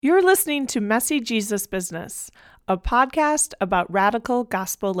You're listening to Messy Jesus Business, a podcast about radical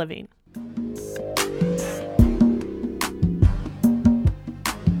gospel living.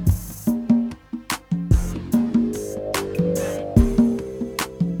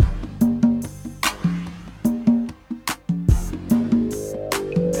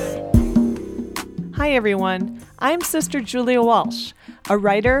 Hi, everyone. I'm Sister Julia Walsh, a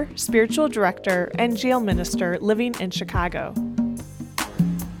writer, spiritual director, and jail minister living in Chicago.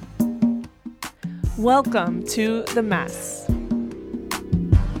 Welcome to The Mess.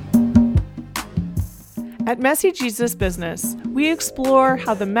 At Messy Jesus Business, we explore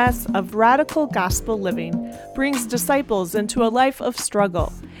how the mess of radical gospel living brings disciples into a life of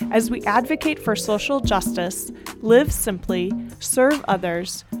struggle as we advocate for social justice, live simply, serve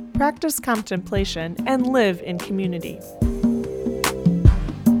others, practice contemplation, and live in community.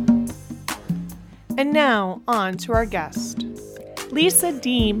 And now, on to our guest. Lisa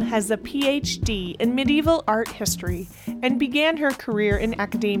Deem has a PhD in medieval art history and began her career in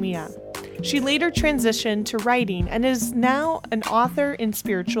academia. She later transitioned to writing and is now an author in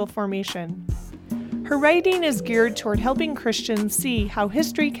spiritual formation. Her writing is geared toward helping Christians see how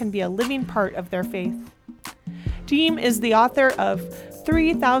history can be a living part of their faith. Deem is the author of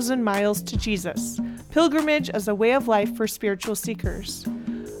 3,000 Miles to Jesus, Pilgrimage as a Way of Life for Spiritual Seekers,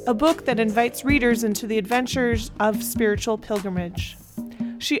 a book that invites readers into the adventures of spiritual pilgrimage.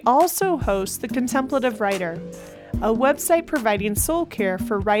 She also hosts The Contemplative Writer, a website providing soul care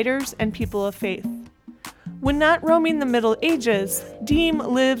for writers and people of faith. When not roaming the Middle Ages, Deem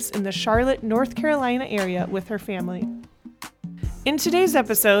lives in the Charlotte, North Carolina area with her family. In today's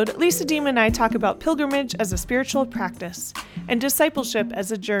episode, Lisa Deem and I talk about pilgrimage as a spiritual practice and discipleship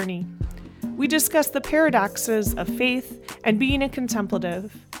as a journey. We discuss the paradoxes of faith and being a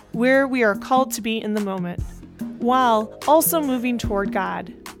contemplative, where we are called to be in the moment, while also moving toward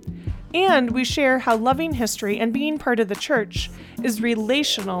God. And we share how loving history and being part of the church is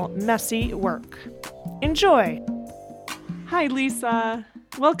relational, messy work. Enjoy! Hi, Lisa.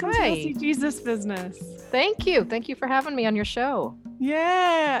 Welcome to Messy Jesus Business. Thank you. Thank you for having me on your show.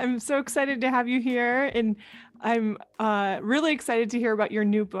 Yeah, I'm so excited to have you here. And I'm really excited to hear about your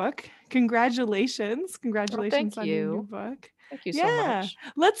new book. Congratulations. Congratulations on your new book. Thank you so much.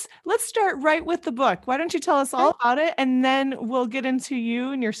 Let's start right with the book. Why don't you tell us all about it, and then we'll get into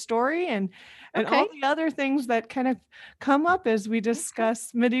you and your story and all the other things that kind of come up as we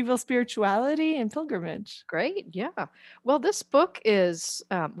discuss medieval spirituality and pilgrimage. Great. Yeah. Well, this book is,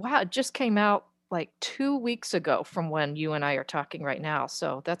 it just came out like 2 weeks ago from when you and I are talking right now.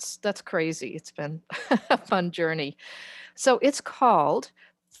 So that's crazy. It's been a fun journey. So it's called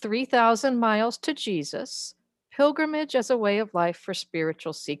 3,000 Miles to Jesus, Pilgrimage as a Way of Life for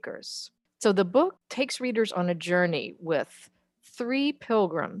Spiritual Seekers. So the book takes readers on a journey with 3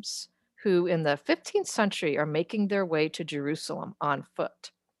 pilgrims who in the 15th century are making their way to Jerusalem on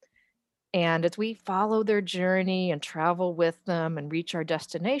foot. And as we follow their journey and travel with them and reach our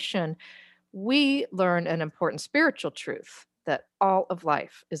destination, we learn an important spiritual truth that all of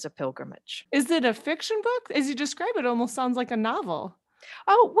life is a pilgrimage. Is it a fiction book? As you describe it, almost sounds like a novel.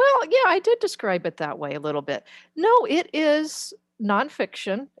 Oh, well, yeah, I did describe it that way a little bit. No, it is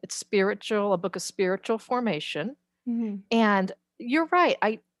nonfiction. It's spiritual, a book of spiritual formation. Mm-hmm. And you're right.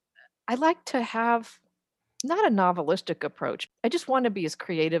 I like to have not a novelistic approach. I just want to be as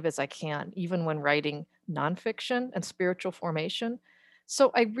creative as I can, even when writing nonfiction and spiritual formation.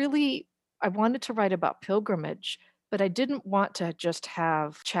 So I wanted to write about pilgrimage, but I didn't want to just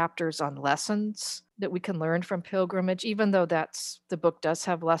have chapters on lessons that we can learn from pilgrimage, even though the book does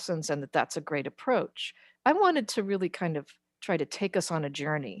have lessons and that's a great approach. I wanted to really kind of try to take us on a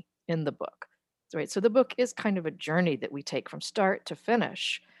journey in the book. Right. So the book is kind of a journey that we take from start to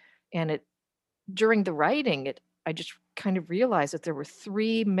finish. And during the writing, I just kind of realized that there were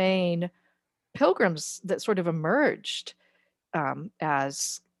 3 main pilgrims that sort of emerged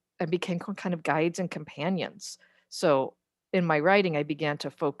as and became kind of guides and companions. So in my writing, I began to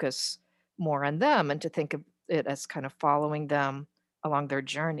focus more on them and to think of it as kind of following them along their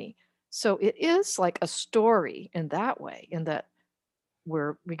journey. So it is like a story in that way, in that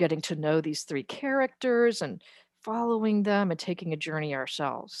we're getting to know these 3 characters and following them and taking a journey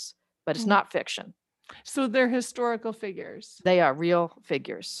ourselves. But it's not fiction. So they're historical figures. They are real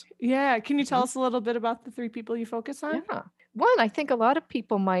figures. Yeah. Can you tell us a little bit about the 3 people you focus on? Yeah. One, I think a lot of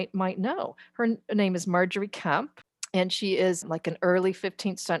people might know. Her name is Margery Kempe, and she is like an early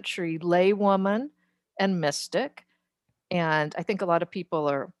 15th century laywoman and mystic. And I think a lot of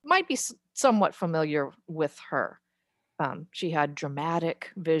people might be somewhat familiar with her. She had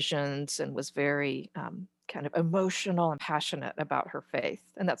dramatic visions and was very kind of emotional and passionate about her faith.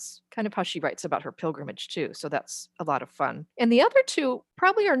 And that's kind of how she writes about her pilgrimage too. So that's a lot of fun. And the other two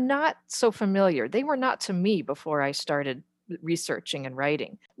probably are not so familiar. They were not to me before I started researching and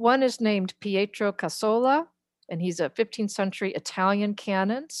writing. One is named Pietro Casola, and he's a 15th century Italian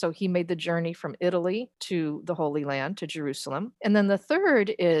canon. So he made the journey from Italy to the Holy Land, to Jerusalem. And then the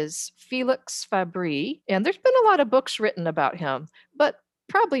third is Felix Fabry. And there's been a lot of books written about him, but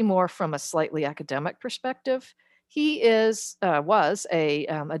probably more from a slightly academic perspective. He was a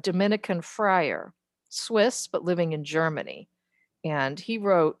Dominican friar, Swiss, but living in Germany. And he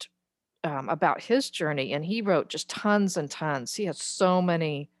wrote about his journey, and he wrote just tons and tons. He has so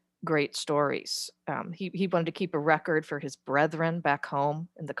many great stories. He wanted to keep a record for his brethren back home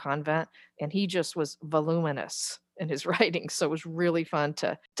in the convent, and he just was voluminous in his writing. So it was really fun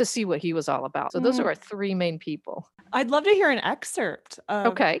to see what he was all about. So those are our three main people. I'd love to hear an excerpt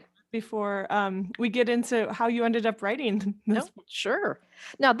Okay. before we get into how you ended up writing this. No, sure.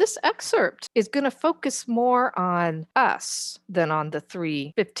 Now, this excerpt is going to focus more on us than on the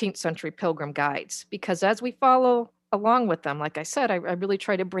three 15th century pilgrim guides, because as we follow along with them, like I said, I really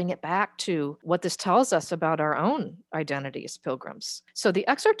try to bring it back to what this tells us about our own identity as pilgrims. So the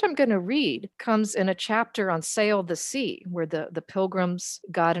excerpt I'm going to read comes in a chapter on Sail the Sea, where the pilgrims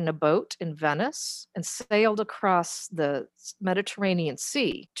got in a boat in Venice and sailed across the Mediterranean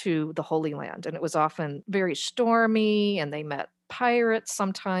Sea to the Holy Land. And it was often very stormy, and they met pirates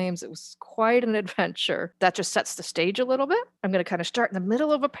sometimes. It was quite an adventure. That just sets the stage a little bit. I'm going to kind of start in the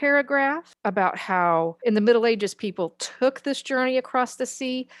middle of a paragraph about how in the Middle Ages people took this journey across the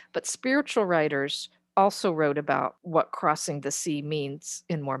sea, but spiritual writers also wrote about what crossing the sea means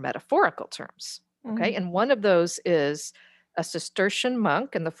in more metaphorical terms. Okay, and one of those is a Cistercian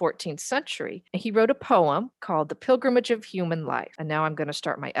monk in the 14th century. And he wrote a poem called The Pilgrimage of Human Life. And now I'm going to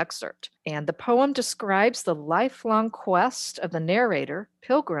start my excerpt. And the poem describes the lifelong quest of the narrator,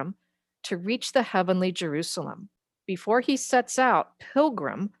 Pilgrim, to reach the heavenly Jerusalem. Before he sets out,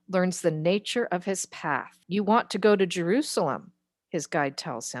 Pilgrim learns the nature of his path. You want to go to Jerusalem, his guide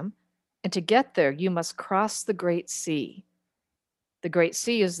tells him, and to get there, you must cross the Great Sea. The Great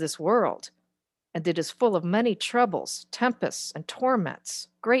Sea is this world, and it is full of many troubles, tempests, and torments,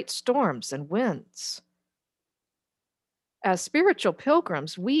 great storms and winds. As spiritual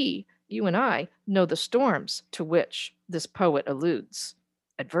pilgrims, we, you and I, know the storms to which this poet alludes: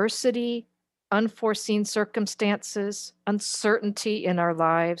 adversity, unforeseen circumstances, uncertainty in our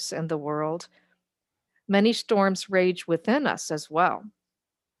lives and the world. Many storms rage within us as well.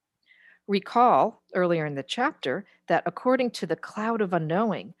 Recall earlier in the chapter that according to the cloud of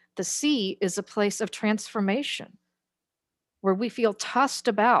unknowing, the sea is a place of transformation, where we feel tossed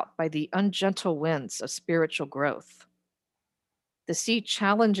about by the ungentle winds of spiritual growth. The sea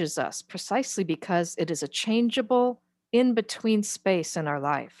challenges us precisely because it is a changeable, in-between space in our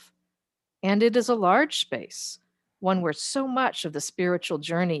life. And it is a large space, one where so much of the spiritual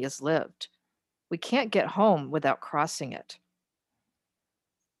journey is lived. We can't get home without crossing it.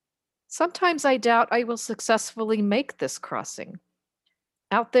 Sometimes I doubt I will successfully make this crossing.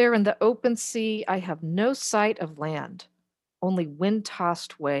 Out there in the open sea, I have no sight of land, only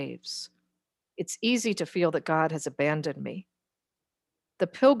wind-tossed waves. It's easy to feel that God has abandoned me. The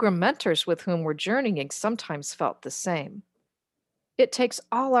pilgrim mentors with whom we're journeying sometimes felt the same. It takes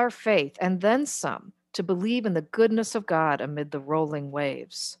all our faith and then some to believe in the goodness of God amid the rolling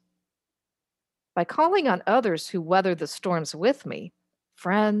waves. By calling on others who weather the storms with me,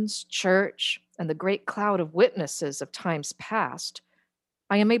 friends, church, and the great cloud of witnesses of times past,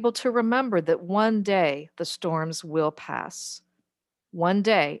 I am able to remember that one day the storms will pass. One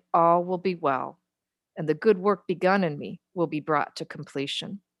day all will be well, and the good work begun in me will be brought to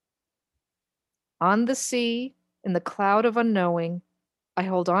completion. On the sea, in the cloud of unknowing, I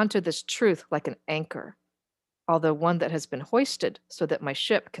hold on to this truth like an anchor, although one that has been hoisted so that my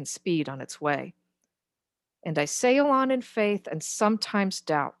ship can speed on its way. And I sail on in faith and sometimes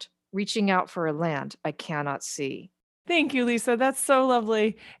doubt, reaching out for a land I cannot see. Thank you, Lisa. That's so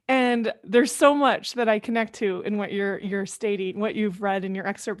lovely. And there's so much that I connect to in what you're stating, what you've read in your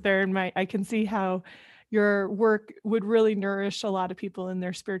excerpt there. And I can see how your work would really nourish a lot of people in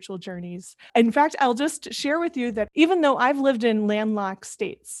their spiritual journeys. In fact, I'll just share with you that even though I've lived in landlocked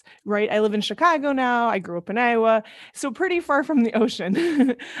states, right? I live in Chicago now. I grew up in Iowa, so pretty far from the ocean.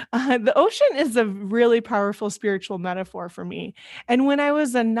 The ocean is a really powerful spiritual metaphor for me. And when I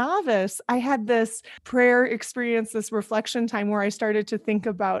was a novice, I had this prayer experience, this reflection time where I started to think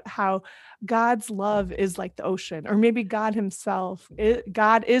about how God's love is like the ocean, or maybe God himself.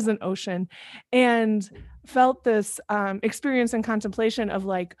 God is an ocean. And felt this experience and contemplation of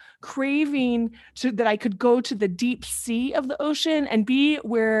like craving that I could go to the deep sea of the ocean and be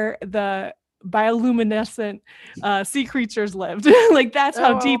where the bioluminescent sea creatures lived. Like that's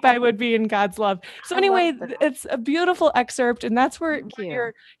how deep I would be in God's love. So I anyway, love that. it's a beautiful excerpt, and that's where Thank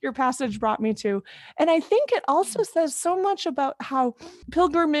you. your passage brought me to. And I think it also says so much about how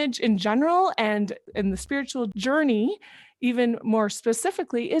pilgrimage in general and in the spiritual journey, even more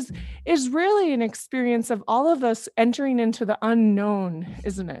specifically, is really an experience of all of us entering into the unknown,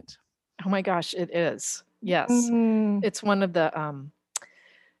 isn't it? Oh my gosh, it is. Yes. Mm, It's one of the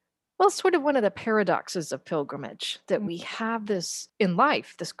well, sort of one of the paradoxes of pilgrimage that we have this in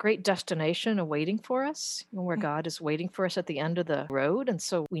life, this great destination awaiting for us, where God is waiting for us at the end of the road. And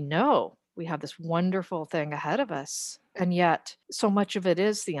so we know we have this wonderful thing ahead of us. And yet, so much of it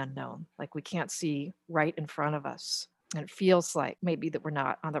is the unknown, like we can't see right in front of us. And it feels like maybe that we're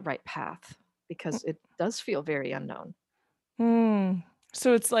not on the right path because it does feel very unknown. mm.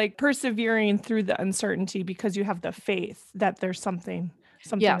 So it's like persevering through the uncertainty because you have the faith that there's something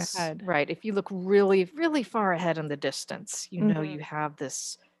Yes, ahead. right. If you look really, really far ahead in the distance, you know Mhm, you have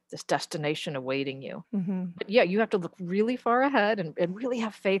this destination awaiting you. mhm, But yeah, you have to look really far ahead and really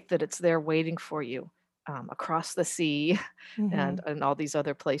have faith that it's there waiting for you across the sea mhm, and all these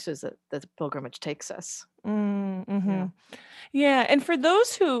other places that the pilgrimage takes us. Yeah. mhm. Yeah, and for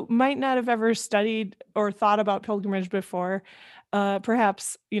those who might not have ever studied or thought about pilgrimage before,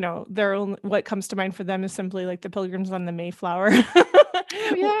 perhaps, their own what comes to mind for them is simply like the Pilgrims on the Mayflower.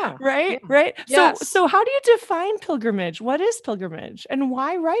 Oh yeah. Right? Yeah. Right? So Yes. so how do you define pilgrimage? What is pilgrimage, and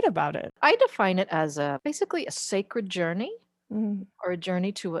why write about it? I define it as basically a sacred journey Mhm, or a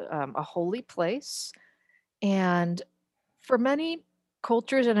journey to a holy place. And for many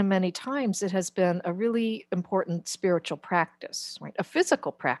cultures and in many times, it has been a really important spiritual practice, right? A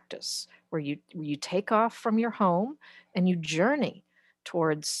physical practice where you take off from your home and you journey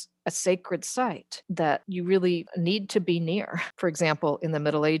towards a sacred site that you really need to be near. For example, in the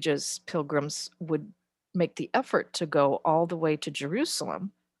Middle Ages, pilgrims would make the effort to go all the way to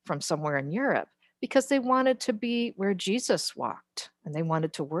Jerusalem from somewhere in Europe because they wanted to be where Jesus walked and they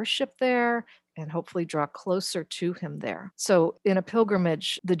wanted to worship there and hopefully draw closer to him there. So, in a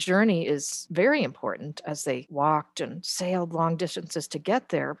pilgrimage, the journey is very important as they walked and sailed long distances to get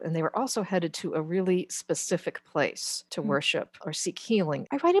there. And they were also headed to a really specific place to mm, worship or seek healing.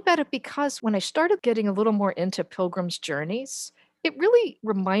 I write about it because when I started getting a little more into pilgrims' journeys, it really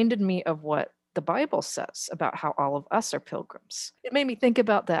reminded me of what the Bible says about how all of us are pilgrims. It made me think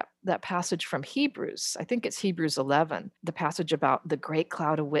about that passage from Hebrews. I think it's Hebrews 11, the passage about the great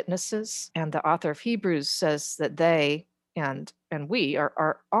cloud of witnesses. And the author of Hebrews says that they and we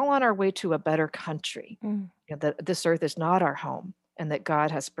are all on our way to a better country. mm, That this earth is not our home and that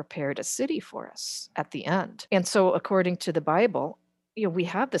God has prepared a city for us at the end. And so according to the Bible, we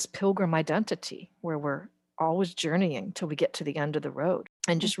have this pilgrim identity where we're always journeying till we get to the end of the road.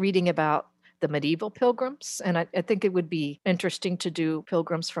 And mm, just reading about the medieval pilgrims. And I think it would be interesting to do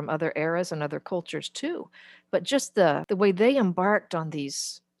pilgrims from other eras and other cultures too. But just the way they embarked on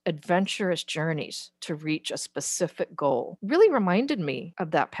these adventurous journeys to reach a specific goal really reminded me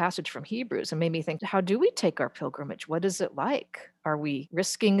of that passage from Hebrews and made me think, how do we take our pilgrimage? What is it like? Are we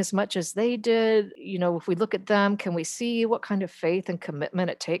risking as much as they did? If we look at them, can we see what kind of faith and commitment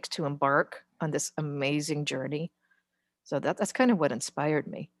it takes to embark on this amazing journey? So that's kind of what inspired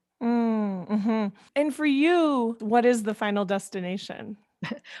me. mhm. And for you, what is the final destination?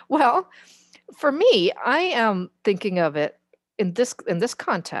 Well, for me, I am thinking of it in this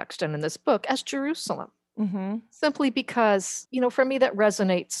context and in this book as Jerusalem. Mhm, Simply because, for me, that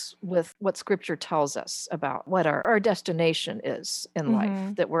resonates with what scripture tells us about what our destination is in life,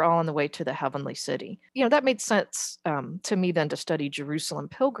 mhm, that we're all on the way to the heavenly city. That made sense to me then to study Jerusalem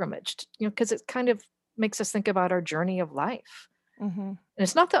pilgrimage, because it kind of makes us think about our journey of life. mhm, And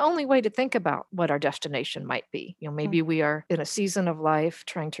it's not the only way to think about what our destination might be. mm, Maybe we are in a season of life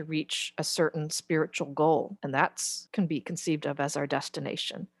trying to reach a certain spiritual goal, and that's can be conceived of as our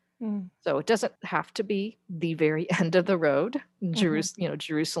destination. mm, So it doesn't have to be the very end of the road, mhm.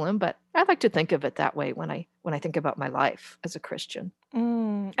 Jerusalem, but I like to think of it that way when I think about my life as a Christian.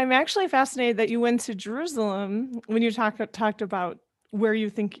 I'm actually fascinated that you went to Jerusalem when you talked about where you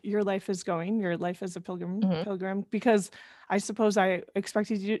think your life is going, your life as a Mhm. pilgrim, because I suppose I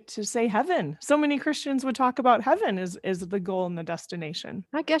expected you to say heaven. So many Christians would talk about heaven as the goal and the destination.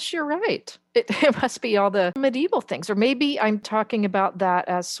 I guess you're right. It must be all the medieval things, or maybe I'm talking about that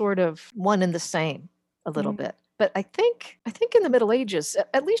as sort of one and the same a little Mm, bit. But I think in the Middle Ages,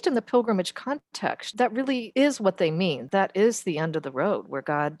 at least in the pilgrimage context, that really is what they mean. That is the end of the road where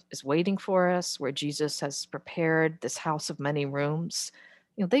God is waiting for us, where Jesus has prepared this house of many rooms.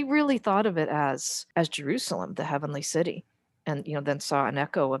 They really thought of it as Jerusalem, the heavenly city, and then saw an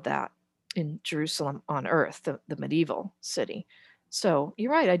echo of that in Jerusalem on earth, the medieval city. So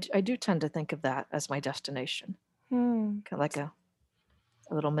you're right. I do tend to think of that as my destination, Hmm. kind of like a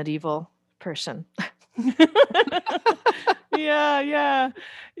little medieval person. Yeah, yeah,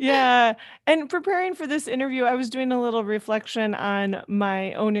 yeah. And preparing for this interview, I was doing a little reflection on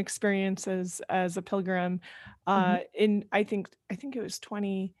my own experiences as a pilgrim. Mhm. In I think it was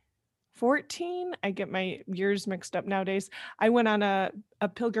 2014. I get my years mixed up nowadays. I went on a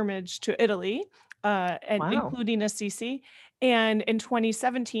pilgrimage to Italy, and Wow. including Assisi. And in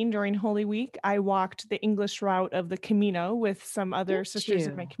 2017, during Holy Week, I walked the English route of the Camino with some other Did sisters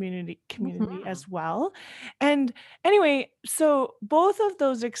in my you? community Mhm. as well. And anyway, so both of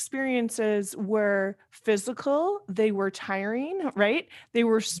those experiences were physical, they were tiring, right? They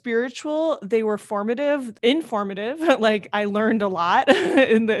were spiritual, they were informative. Like I learned a lot,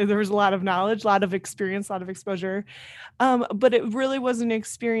 and there was a lot of knowledge, a lot of experience, a lot of exposure. But it really was an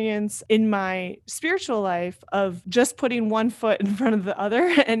experience in my spiritual life of just putting one foot in front of the other.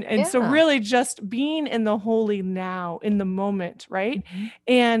 And so Yeah. really just being in the holy now, in the moment, right? Mhm.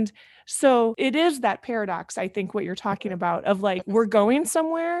 And so it is that paradox, I think, what you're talking about of like we're going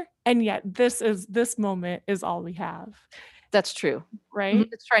somewhere, and yet this moment is all we have, That's true. Mhm. right?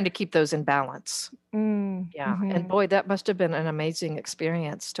 It's trying to keep those in balance. Mm, Yeah, and mhm. boy, that must have been an amazing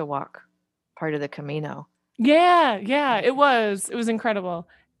experience to walk part of the Camino. Yeah, yeah, it was. It was incredible.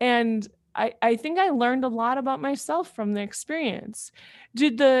 And I think I learned a lot about myself from the experience.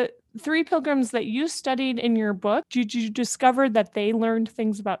 Did the three pilgrims that you studied in your book, did you discover that they learned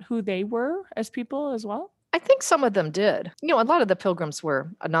things about who they were as people as well? I think some of them did. A lot of the pilgrims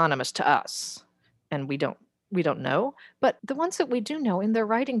were anonymous to us, and we don't know, but the ones that we do know in their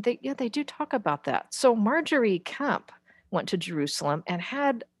writing, they do talk about that. So Marjorie Kemp went to Jerusalem and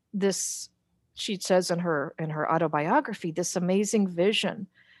had this, she says in her autobiography, this amazing vision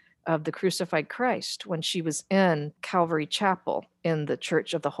of the crucified Christ when she was in Calvary Chapel in the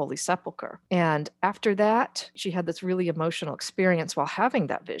Church of the Holy Sepulchre. And after that, she had this really emotional experience while having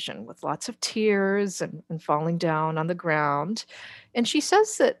that vision with lots of tears and falling down on the ground. And she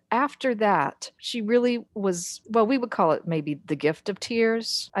says that after that, she really was, well, we would call it maybe the gift of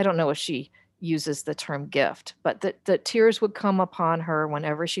tears. I don't know if she uses the term gift, but that tears would come upon her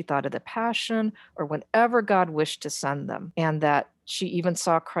whenever she thought of the passion or whenever God wished to send them. And that she even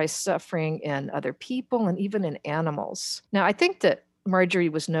saw Christ's suffering in other people and even in animals. Now, I think that Marjorie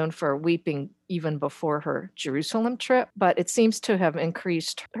was known for weeping even before her Jerusalem trip, but it seems to have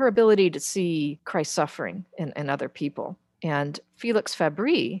increased her ability to see Christ's suffering in other people. And Felix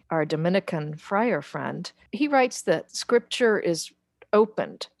Fabry, our Dominican friar friend, he writes that scripture is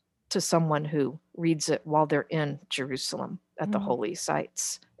opened to someone who reads it while they're in Jerusalem at the Mm, holy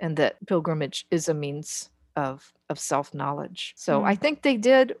sites, and that pilgrimage is a means of self-knowledge. So I mm, think they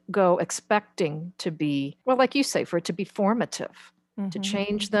did go expecting to be, well, like you say, for it to be formative, to mhm,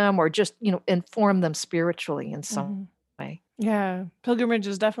 change them or just, inform them spiritually in some mhm. way. Yeah, pilgrimage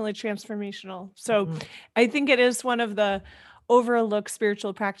is definitely transformational. So Mhm. I think it is one of the overlooked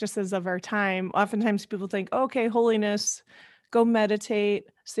spiritual practices of our time. Oftentimes people think, okay, holiness, go meditate,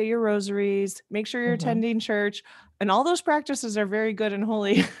 say your rosaries, make sure you're Mhm. attending church. And all those practices are very good and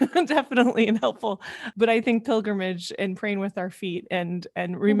holy, definitely and helpful. But I think pilgrimage and praying with our feet and You're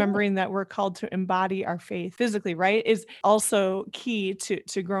right. remembering that we're called to embody our faith physically, right, is also key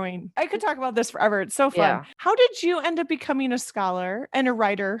to growing. I could talk about this forever. It's so fun. Yeah. How did you end up becoming a scholar and a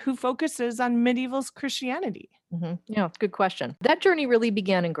writer who focuses on medieval Christianity? Yeah, good question. That journey really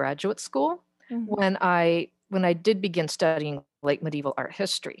began in graduate school Mhm. when I did begin studying late medieval art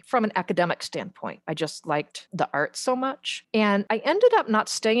history from an academic standpoint. I just liked the art so much. And I ended up not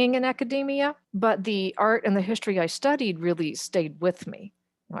staying in academia, but the art and the history I studied really stayed with me.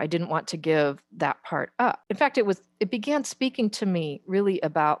 I didn't want to give that part up. In fact, it began speaking to me really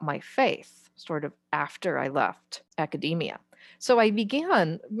about my faith sort of after I left academia. So I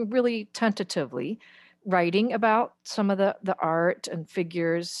began really tentatively writing about some of the art and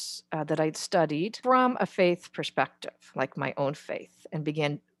figures that I'd studied from a faith perspective, like my own faith, and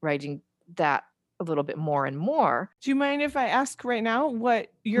began writing that a little bit more and more. Do you mind if I ask right now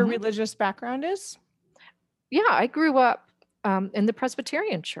what your Mhm. religious background is? Yeah, I grew up in the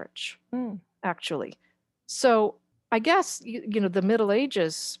Presbyterian church, Mm, actually. So I guess, the Middle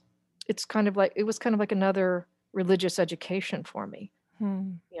Ages, it was kind of like another religious education for me.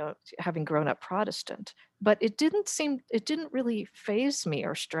 Hmm. having grown up Protestant. But it didn't really faze me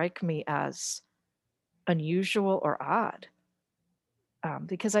or strike me as unusual or odd,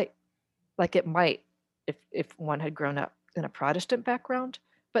 because like it might if one had grown up in a Protestant background,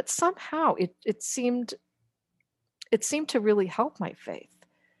 but somehow it seemed to really help my faith.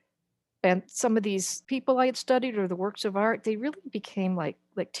 And some of these people I had studied or the works of art, they really became like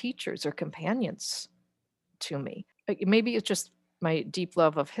teachers or companions to me. Maybe it's just my deep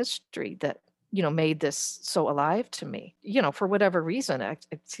love of history that made this so alive to me. For whatever reason,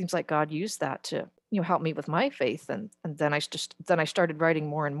 it seems like God used that to help me with my faith, and then I started writing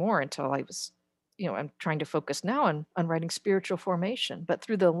more and more until I was, I'm trying to focus now on writing spiritual formation, but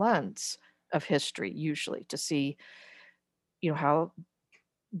through the lens of history, usually to see how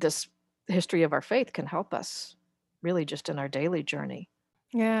this history of our faith can help us really just in our daily journey.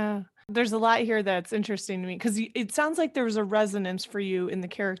 Yeah. There's a lot here that's interesting to me because it sounds like there was a resonance for you in the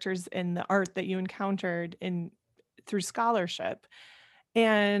characters and the art that you encountered in through scholarship.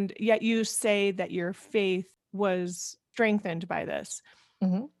 And yet you say that your faith was strengthened by this.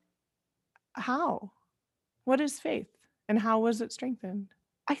 Mhm. How? What is faith and how was it strengthened?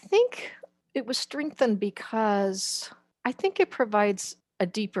 I think it was strengthened because I think it provides a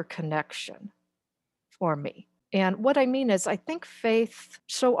deeper connection for me. And what I mean is, I think faith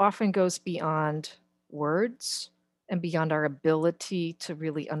so often goes beyond words and beyond our ability to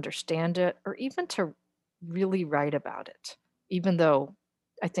really understand it or even to really write about it, even though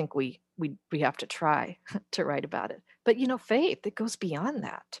I think we have to try to write about it. But faith, it goes beyond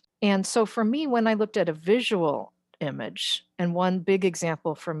that. And so for me, when I looked at a visual image, and one big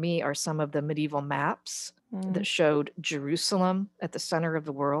example for me are some of the medieval maps Mm, that showed Jerusalem at the center of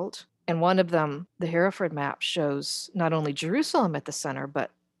the world. And one of them, the Hereford map, shows not only Jerusalem at the center,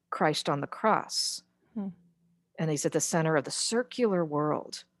 but Christ on the cross. hmm, And he's at the center of the circular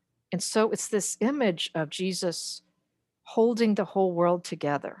world. And so it's this image of Jesus holding the whole world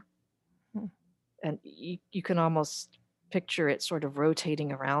together. hmm. And you can almost picture it sort of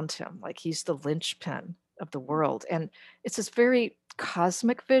rotating around him, like he's the linchpin of the world. And it's this very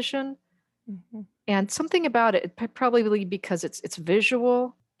cosmic vision. Mhm. And something about it, probably because it's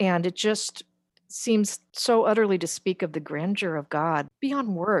visual and it just seems so utterly to speak of the grandeur of God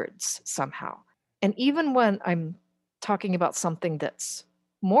beyond words somehow. And even when I'm talking about something that's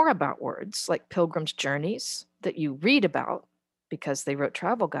more about words, like Pilgrim's Journeys that you read about because they wrote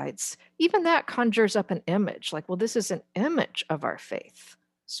travel guides, even that conjures up an image like, well, this is an image of our faith,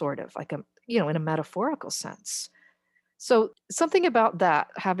 sort of like in a metaphorical sense. So something about that,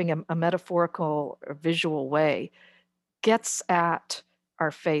 having a metaphorical or visual way, gets at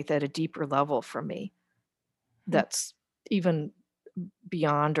our faith at a deeper level for me. Hmm. That's even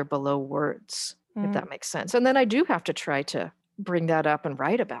beyond or below words, if Mm. that makes sense. And then I do have to try to bring that up and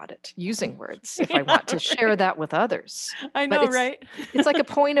write about it using words if I Yeah, want to share right. that with others. I But know, right? it's like a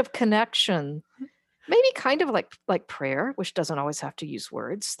point of connection, maybe kind of like prayer, which doesn't always have to use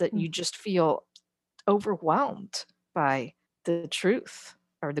words, that Mm, you just feel overwhelmed by the truth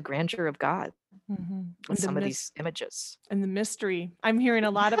or the grandeur of God mhm. with some of these images. And the mystery. I'm hearing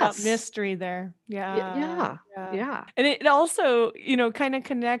a lot about Yes. mystery there. Yeah, Yeah. yeah. Yeah. And it also, kind of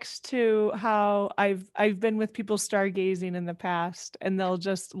connects to how I've been with people stargazing in the past, and they'll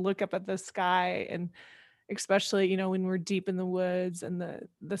just look up at the sky, and especially, when we're deep in the woods and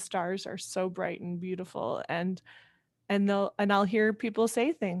the stars are so bright and beautiful, and I'll hear people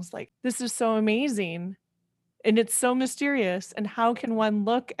say things like, "This is so amazing." And it's so mysterious. And how can one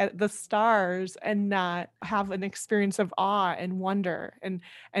look at the stars and not have an experience of awe and wonder? And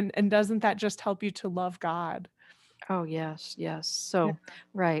doesn't that just help you to love God? Oh, yes. Yes. Yeah. So,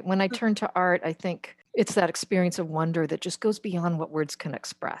 right. When I turn to art, I think it's that experience of wonder that just goes beyond what words can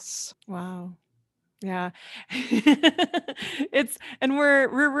express. Wow. Yeah. It's and we're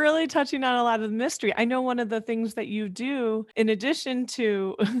really touching on a lot of the mystery. I know one of the things that you do in addition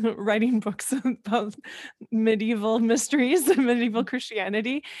to writing books about medieval mysteries and medieval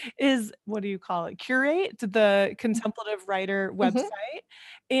Christianity is what do you call it? Curate the Contemplative Writer Mhm. website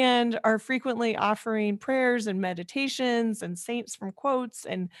and are frequently offering prayers and meditations and saints from quotes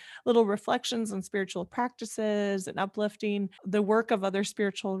and little reflections on spiritual practices and uplifting the work of other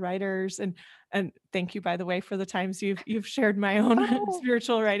spiritual writers and thank you, by the way, for the times you've shared my own Oh,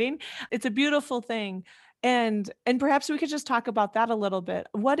 spiritual writing. It's a beautiful thing. And perhaps we could just talk about that a little bit.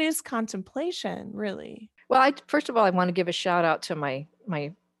 What is contemplation, really? well, first of all, I want to give a shout out to my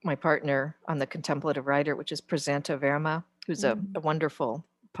partner on the Contemplative Writer, which is Presenta Verma, who's a Mm, wonderful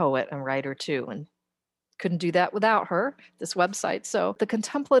poet and writer too, and couldn't do that without her, this website. So the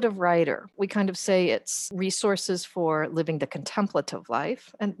contemplative writer, we kind of say it's resources for living the contemplative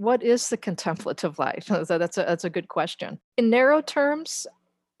life. And what is the contemplative life? So that's a good question. In narrow terms,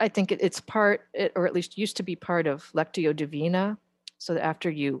 I think it's part, or at least used to be part of Lectio Divina. So that after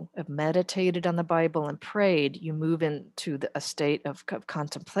you have meditated on the Bible and prayed, you move into a state of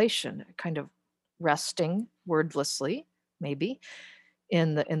contemplation, kind of resting wordlessly, maybe,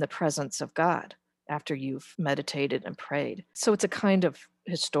 in the presence of God after you've meditated and prayed. So it's a kind of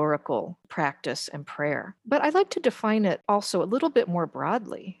historical practice and prayer. But I like to define it also a little bit more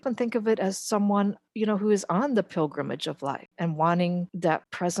broadly and think of it as someone, who is on the pilgrimage of life and wanting that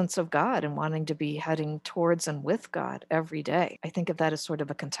presence of God and wanting to be heading towards and with God every day. I think of that as sort of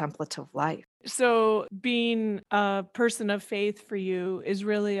a contemplative life. So being a person of faith for you is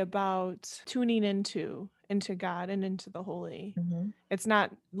really about tuning into God and into the holy. Mhm. It's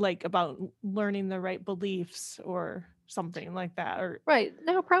not like about learning the right beliefs or something like that. Or Right.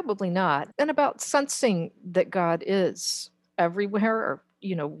 No, probably not. And about sensing that God is everywhere or,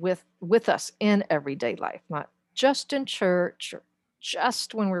 with us in everyday life, not just in church or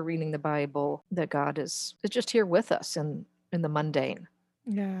just when we're reading the Bible, that God is just here with us in the mundane.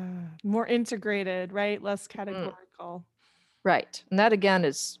 yeah, more integrated, right? Less Mm. categorical. Right. And that again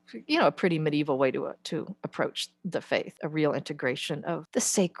is, a pretty medieval way to approach the faith, a real integration of the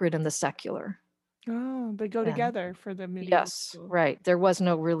sacred and the secular. Oh, they go And together for the medieval yes, people. right. There was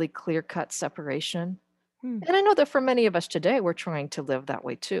no really clear-cut separation. Hmm. And I know that for many of us today, we're trying to live that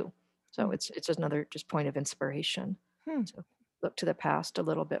way too. So Hmm. it's another just point of inspiration Hmm. to look to the past a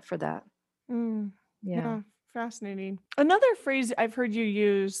little bit for that. Hmm. Yeah. Yeah, fascinating. Another phrase I've heard you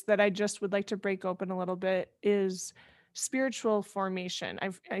use that I just would like to break open a little bit is spiritual formation.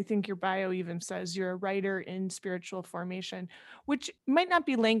 I think your bio even says you're a writer in spiritual formation, which might not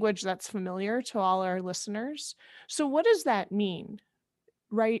be language that's familiar to all our listeners. So what does that mean?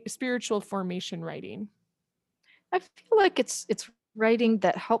 Right? Spiritual formation writing. I feel like it's writing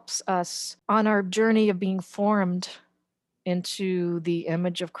that helps us on our journey of being formed into the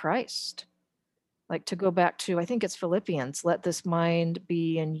image of Christ. Like to go back to, I think it's Philippians, let this mind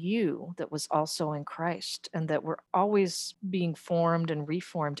be in you that was also in Christ, and that we're always being formed and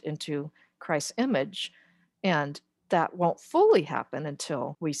reformed into Christ's image. And that won't fully happen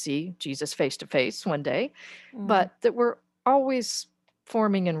until we see Jesus face to face one day, Mm, but that we're always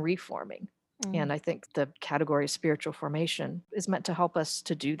forming and reforming. mm. And I think the category of spiritual formation is meant to help us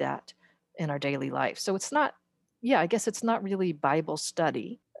to do that in our daily life. So it's not, yeah, I guess it's not really Bible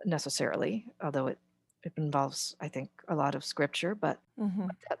study necessarily, although it involves, I think, a lot of scripture, but Mhm.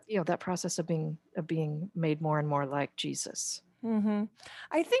 that, that process of being made more and more like Jesus. Mhm.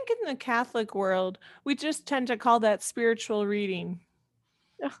 I think in the Catholic world, we just tend to call that spiritual reading.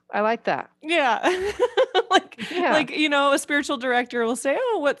 Yeah, I like that. Yeah. Like Yeah. like, a spiritual director will say,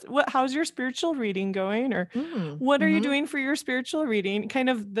 "Oh, how's your spiritual reading going?" Or Mm, "What are you mm-hmm. doing for your spiritual reading?" Kind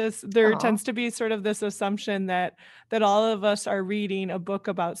of there Oh, tends to be sort of this assumption that all of us are reading a book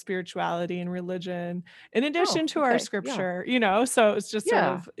about spirituality and religion in oh, addition to our okay. Yeah. scripture. So it's just sort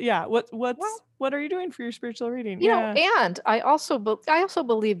Yeah. of, yeah, Well, what are you doing for your spiritual reading? Yeah. and I also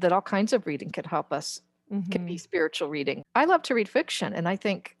believe that all kinds of reading can help us, can be Mhm. spiritual reading. I love to read fiction, and I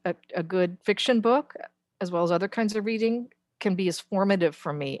think a good fiction book, as well as other kinds of reading, can be as formative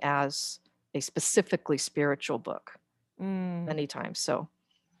for me as a specifically spiritual book Mm. many times. So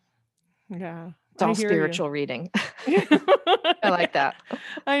Yeah. it's I all hear you. spiritual reading. Yeah. I like that.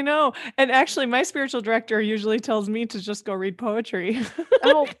 I know. And actually, my spiritual director usually tells me to just go read poetry.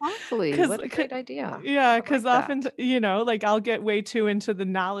 Oh, lovely. Cause, What a great idea. yeah, I like because that. often, like I'll get way too into the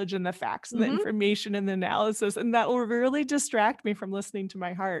knowledge and the facts and the Mhm. information and the analysis, and that will really distract me from listening to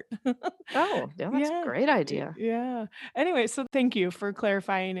my heart. Oh, yeah, that's a Yeah. great idea. Yeah. Anyway, so thank you for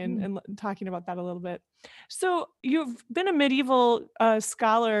clarifying and, Mm, talking about that a little bit. So you've been a medieval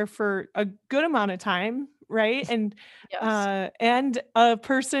scholar for a good amount of time, right? yes. And a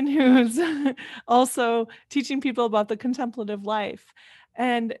person who's also teaching people about the contemplative life.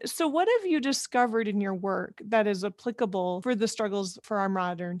 And so, what have you discovered in your work that is applicable for the struggles for our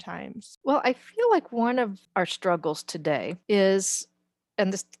modern times? Well, I feel like one of our struggles today is,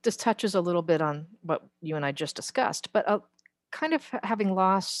 and this touches a little bit on what you and I just discussed, but kind of having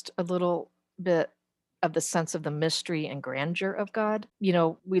lost a little bit of the sense of the mystery and grandeur of God.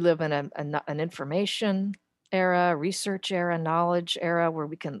 We live in an information era, research era, knowledge era where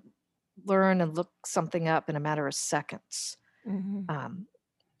we can learn and look something up in a matter of seconds. Hmm. Um,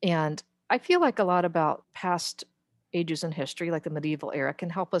 and I feel like a lot about past ages in history, like the medieval era, can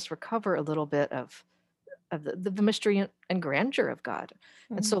help us recover a little bit of of the mystery and grandeur of God.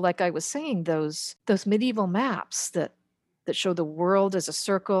 And Mm. so, like I was saying, those medieval maps that show the world as a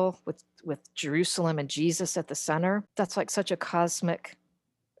circle with Jerusalem and Jesus at the center, that's like such a cosmic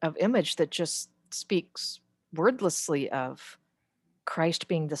of image that just speaks wordlessly of Christ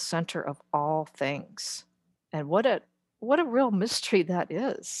being the center of all things. And what a real mystery that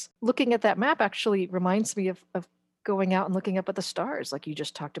is. Looking at that map actually reminds me of going out and looking up at the stars, like you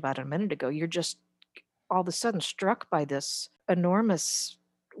just talked about a minute ago. You're just all of a sudden struck by this enormous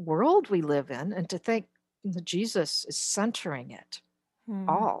world we live in, and to think that Jesus is centering it Mm.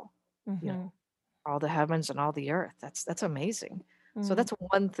 all, you Mm-hmm. know, all the heavens and all the earth. That's amazing. So Mm. that's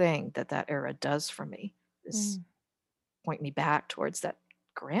one thing that era does for me, is Mm. point me back towards that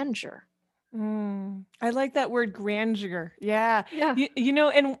grandeur. Mm. I like that word grandeur. Yeah. Yeah.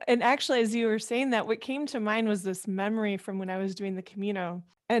 And actually, as you were saying that, what came to mind was this memory from when I was doing the Camino.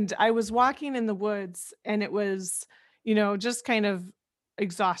 And I was walking in the woods, and it was, just kind of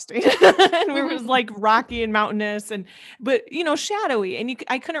exhausting. And it was like rocky and mountainous, but shadowy. And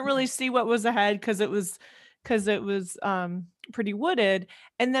I couldn't really see what was ahead because it was pretty wooded.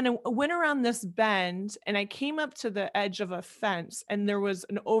 And then I went around this bend, and I came up to the edge of a fence, and there was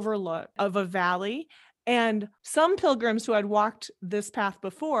an overlook of a valley. And some pilgrims who had walked this path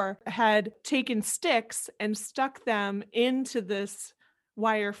before had taken sticks and stuck them into this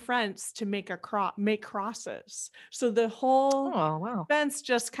wire fence to make crosses. So the whole Oh, wow. fence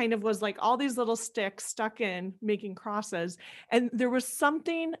just kind of was like all these little sticks stuck in making crosses. And there was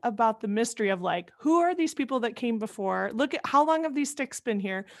something about the mystery of like, who are these people that came before? Look at how long have these sticks been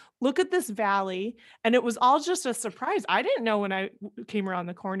here? Look at this valley. And it was all just a surprise. I didn't know when I came around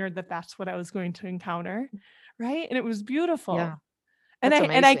the corner that that's what I was going to encounter. Right. And it was beautiful. Yeah, And that's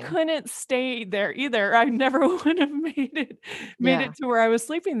I amazing. couldn't stay there either. I never would have made Yeah. it to where I was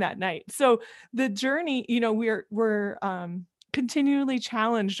sleeping that night. So the journey, we're continually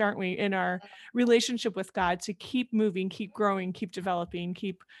challenged, aren't we, in our relationship with God to keep moving, keep growing, keep developing,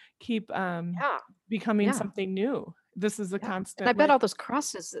 keep Yeah. becoming Yeah. something new. This is a Yeah. And I constant bet life. all those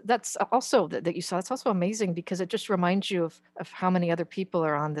crosses, that's also that you saw, it's also amazing because it just reminds you of how many other people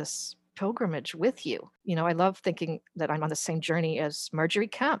are on this pilgrimage with you. I love thinking that I'm on the same journey as Marjorie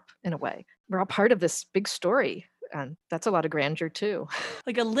Kemp in a way. We're all part of this big story. And that's a lot of grandeur too.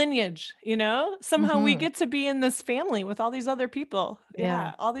 Like a lineage, somehow we Hmm. get to be in this family with all these other people. Yeah.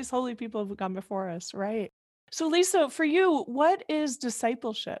 Yeah, all these holy people who've gone before us, right? So Lisa, for you, what is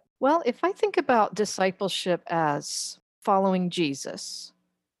discipleship? Well, if I think about discipleship as following Jesus,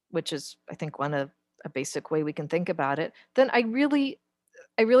 which is, I think, one of a basic way we can think about it, then I really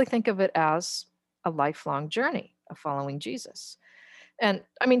think of it as a lifelong journey of following Jesus. And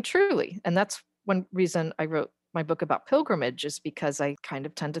I mean, truly, and that's one reason I wrote my book about pilgrimage, is because I kind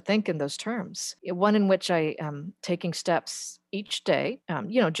of tend to think in those terms. One in which I am taking steps each day,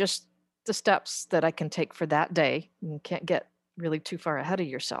 just the steps that I can take for that day. You can't get really too far ahead of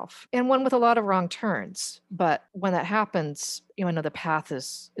yourself. And one with a lot of wrong turns. But when that happens, I know the path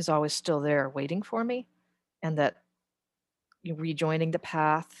is always still there waiting for me, and that rejoining the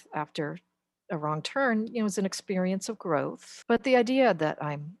path after a wrong turn, is an experience of growth. But the idea that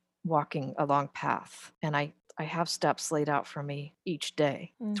I'm walking a long path, and I have steps laid out for me each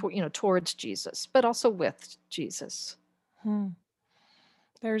day, Mm. towards Jesus, but also with Jesus. Hmm.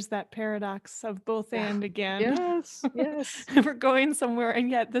 There's that paradox of both Yeah. and again. Yes. Yes. We're going somewhere, and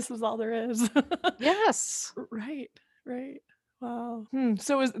yet this is all there is. Yes. Right, right. Wow.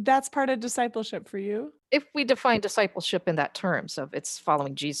 So that's part of discipleship for you? If we define discipleship in that terms of it's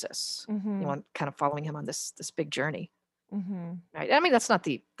following Jesus, Mm-hmm. kind of following him on this big journey. Mm-hmm. Right. I mean, that's not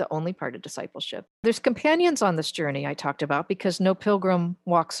the only part of discipleship. There's companions on this journey I talked about, because no pilgrim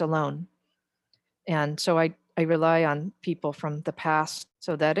walks alone. And so I rely on people from the past.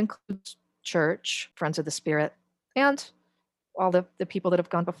 So that includes church, friends of the Spirit, and all the people that have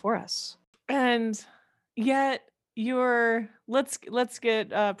gone before us. And yet let's get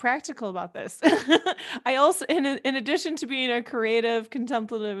practical about this. I also, in addition to being a creative,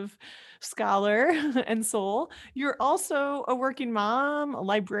 contemplative scholar and soul, you're also a working mom, a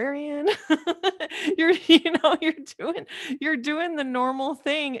librarian. You're doing the normal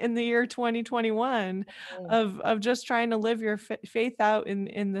thing in the year 2021 Mm. of just trying to live your faith out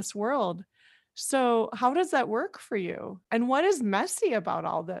in this world. So, how does that work for you? And what is messy about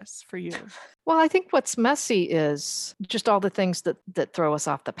all this for you? Well, I think what's messy is just all the things that throw us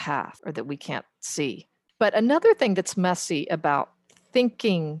off the path or that we can't see. But another thing that's messy about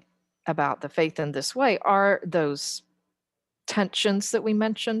thinking about the faith in this way are those tensions that we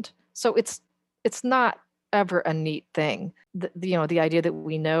mentioned. So it's not ever a neat thing. The idea that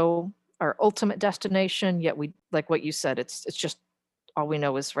we know our ultimate destination, yet we, like what you said, it's just all we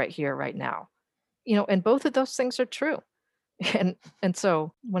know is right here, right now. And both of those things are true. And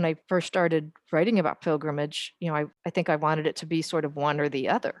so when I first started writing about pilgrimage, I think I wanted it to be sort of one or the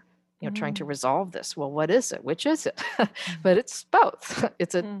other, trying to resolve this. Well, what is it? Which is it? But it's both.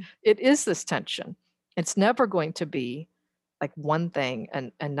 It is this tension. It's never going to be like one thing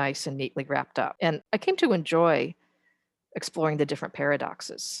and nice and neatly wrapped up. And I came to enjoy exploring the different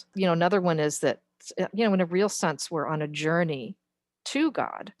paradoxes. Another one is that, in a real sense, we're on a journey to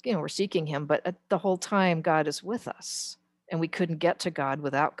God. We're seeking him, but at the whole time, God is with us, and we couldn't get to God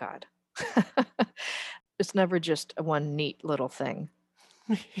without God. It's never just a one neat little thing,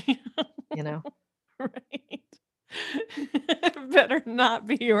 Right. Better not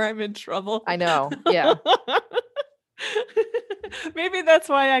be or I'm in trouble. I know. Yeah. Maybe that's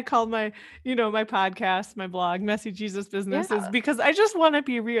why I called my podcast, my blog, Messy Jesus Business, is Yeah. because I just want to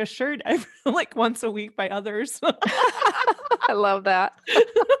be reassured like once a week by others I love that.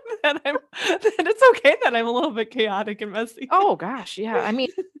 that it's okay that I'm a little bit chaotic and messy. Oh gosh, yeah. I mean,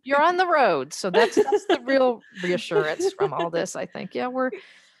 you're on the road, so that's the real reassurance from all this, I think. Yeah, we're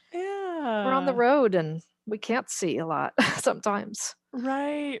on the road and we can't see a lot sometimes.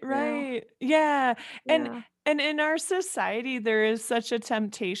 Right. Yeah. And Yeah. and in our society there is such a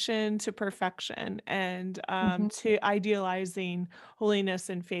temptation to perfection and Mhm. to idealizing holiness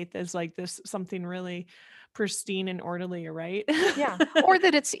and faith as like this something really pristine and orderly, right? Yeah. Or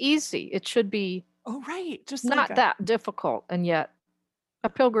that it's easy. It should be Oh, right. Just like not that difficult, and yet a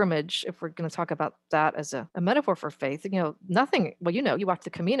pilgrimage, if we're going to talk about that as a metaphor for faith, nothing, well, you watch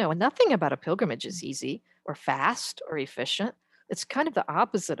the Camino, and nothing about a pilgrimage is easy or fast or efficient. It's kind of the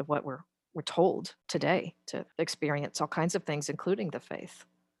opposite of what we're told today, to experience all kinds of things, including the faith.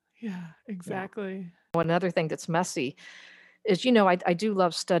 Yeah, exactly. Another thing that's messy is, I do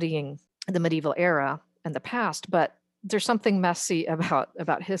love studying the medieval era and the past, but there's something messy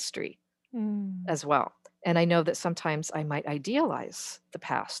about history Mm. as well. And I know that sometimes I might idealize the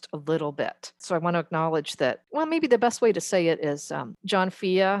past a little bit. So I want to acknowledge that, well, maybe the best way to say it is John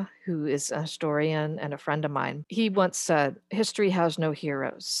Fia, who is a historian and a friend of mine, he once said, history has no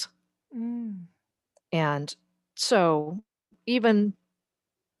heroes. Mm. And so even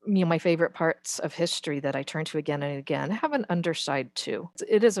my favorite parts of history that I turn to again and again have an underside too.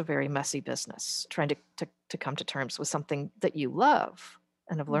 It is a very messy business trying to come to terms with something that you love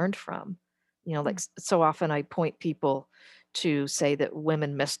and have learned from. Like so often I point people to say that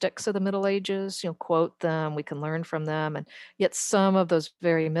women mystics of the Middle Ages, quote them, we can learn from them. And yet some of those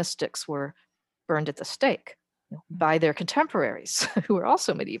very mystics were burned at the stake by their contemporaries who were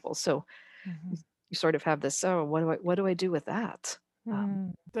also medieval. So you sort of have this, what do I do with that?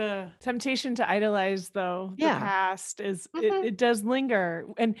 The temptation to idolize, though, the Yeah. past is it does linger.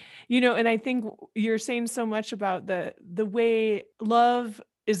 And and I think you're saying so much about the way love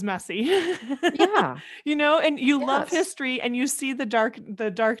is messy. Yeah. And you love Yes. history and you see the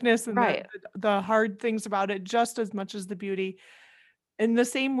darkness and Right. the hard things about it just as much as the beauty. In the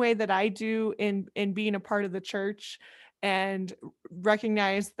same way that I do in being a part of the church and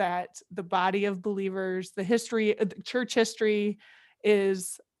recognize that the body of believers, the history, church history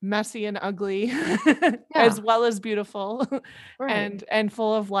is messy and ugly as well as beautiful Right. and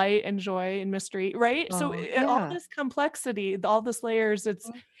full of light and joy and mystery, right? So Oh, all yeah. this complexity, all this layers, it's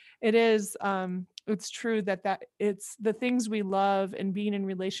true that it's the things we love and being in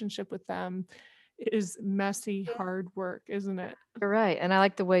relationship with them is messy, hard work, isn't it? You're right. And I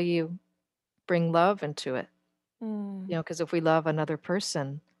like the way you bring love into it. Because if we love another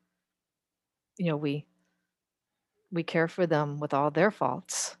person, we care for them with all their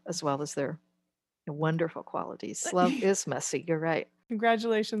faults as well as their wonderful qualities. Love is messy. You're right.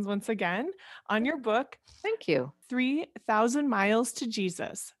 Congratulations once again on your book, Thank you. 3,000 Miles to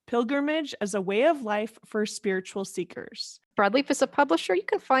Jesus, Pilgrimage as a Way of Life for Spiritual Seekers. Broadleaf is a publisher. You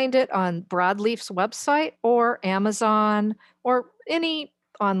can find it on Broadleaf's website or Amazon or any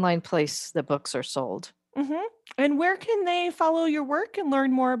online place that books are sold. And where can they follow your work and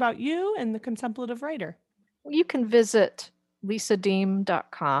learn more about you and the contemplative writer? You can visit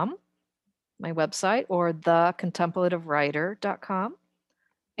lisadeem.com, my website, or thecontemplativewriter.com.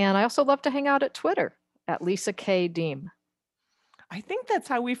 And I also love to hang out at Twitter at Lisa K. Deem. I think that's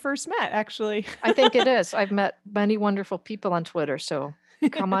how we first met, actually. I think it is. I've met many wonderful people on Twitter, so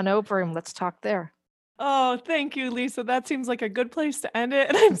come on over and let's talk there. Oh, thank you, Lisa. That seems like a good place to end it.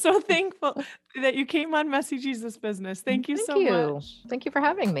 And I'm so thankful that you came on Messy Jesus Business. Thank you so much. Thank you for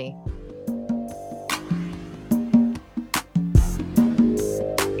having me.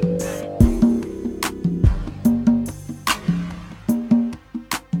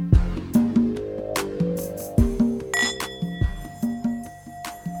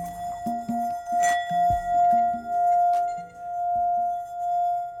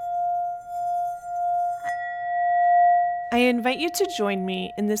 invite you to join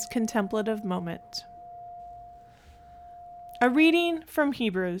me in this contemplative moment. A reading from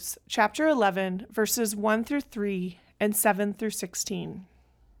Hebrews, chapter 11, verses 1 through 3 and 7 through 16.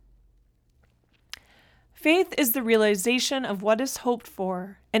 Faith is the realization of what is hoped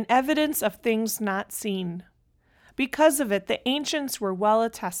for and evidence of things not seen. Because of it, the ancients were well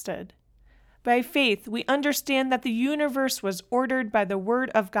attested. By faith, we understand that the universe was ordered by the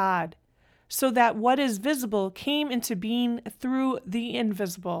word of God, so that what is visible came into being through the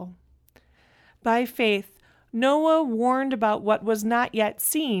invisible. By faith, Noah warned about what was not yet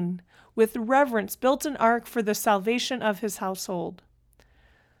seen, with reverence built an ark for the salvation of his household.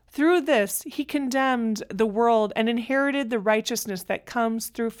 Through this, he condemned the world and inherited the righteousness that comes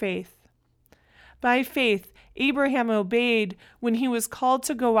through faith. By faith, Abraham obeyed when he was called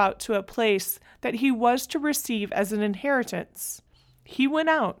to go out to a place that he was to receive as an inheritance. He went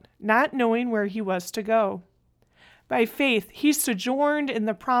out, not knowing where he was to go. By faith, he sojourned in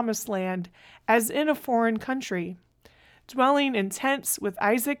the promised land as in a foreign country, dwelling in tents with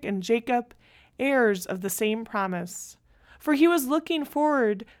Isaac and Jacob, heirs of the same promise. For he was looking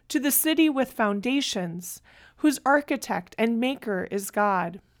forward to the city with foundations, whose architect and maker is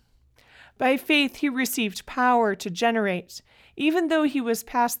God. By faith he received power to generate, even though he was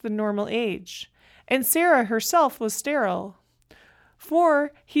past the normal age, and Sarah herself was sterile.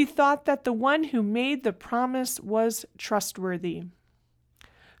 For he thought that the one who made the promise was trustworthy.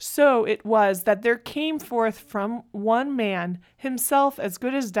 So it was that there came forth from one man, himself as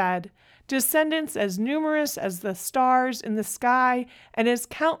good as dead, descendants as numerous as the stars in the sky and as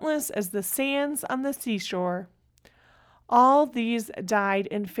countless as the sands on the seashore. All these died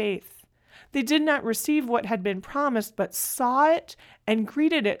in faith. They did not receive what had been promised, but saw it and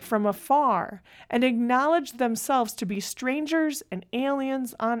greeted it from afar, and acknowledged themselves to be strangers and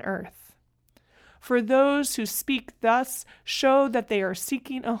aliens on earth. For those who speak thus show that they are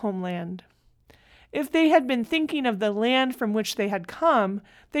seeking a homeland. If they had been thinking of the land from which they had come,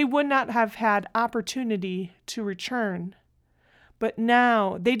 they would not have had opportunity to return. But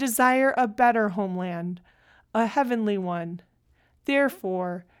now they desire a better homeland, a heavenly one.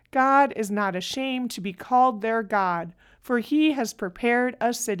 Therefore, God is not ashamed to be called their God, for he has prepared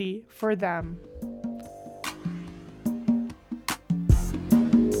a city for them.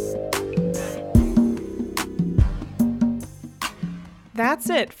 That's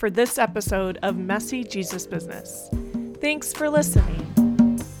it for this episode of Messy Jesus Business. Thanks for listening.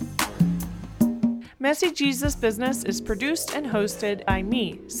 Messy Jesus Business is produced and hosted by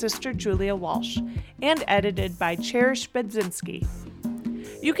me, Sister Julia Walsh, and edited by Cherish Bedzinski.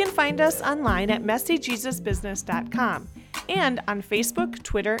 You can find us online at messyjesusbusiness.com and on Facebook,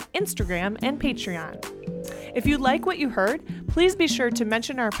 Twitter, Instagram, and Patreon. If you like what you heard, please be sure to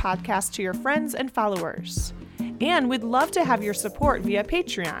mention our podcast to your friends and followers. And we'd love to have your support via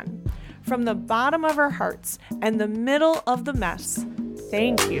Patreon. From the bottom of our hearts and the middle of the mess,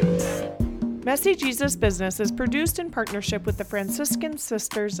 thank you. Messy Jesus Business is produced in partnership with the Franciscan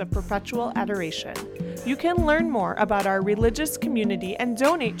Sisters of Perpetual Adoration. You can learn more about our religious community and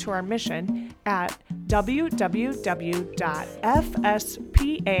donate to our mission at www.fspa.org.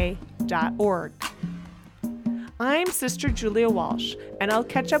 I'm Sister Julia Walsh, and I'll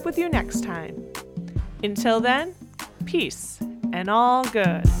catch up with you next time. Until then, peace and all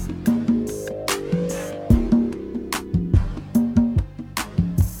good.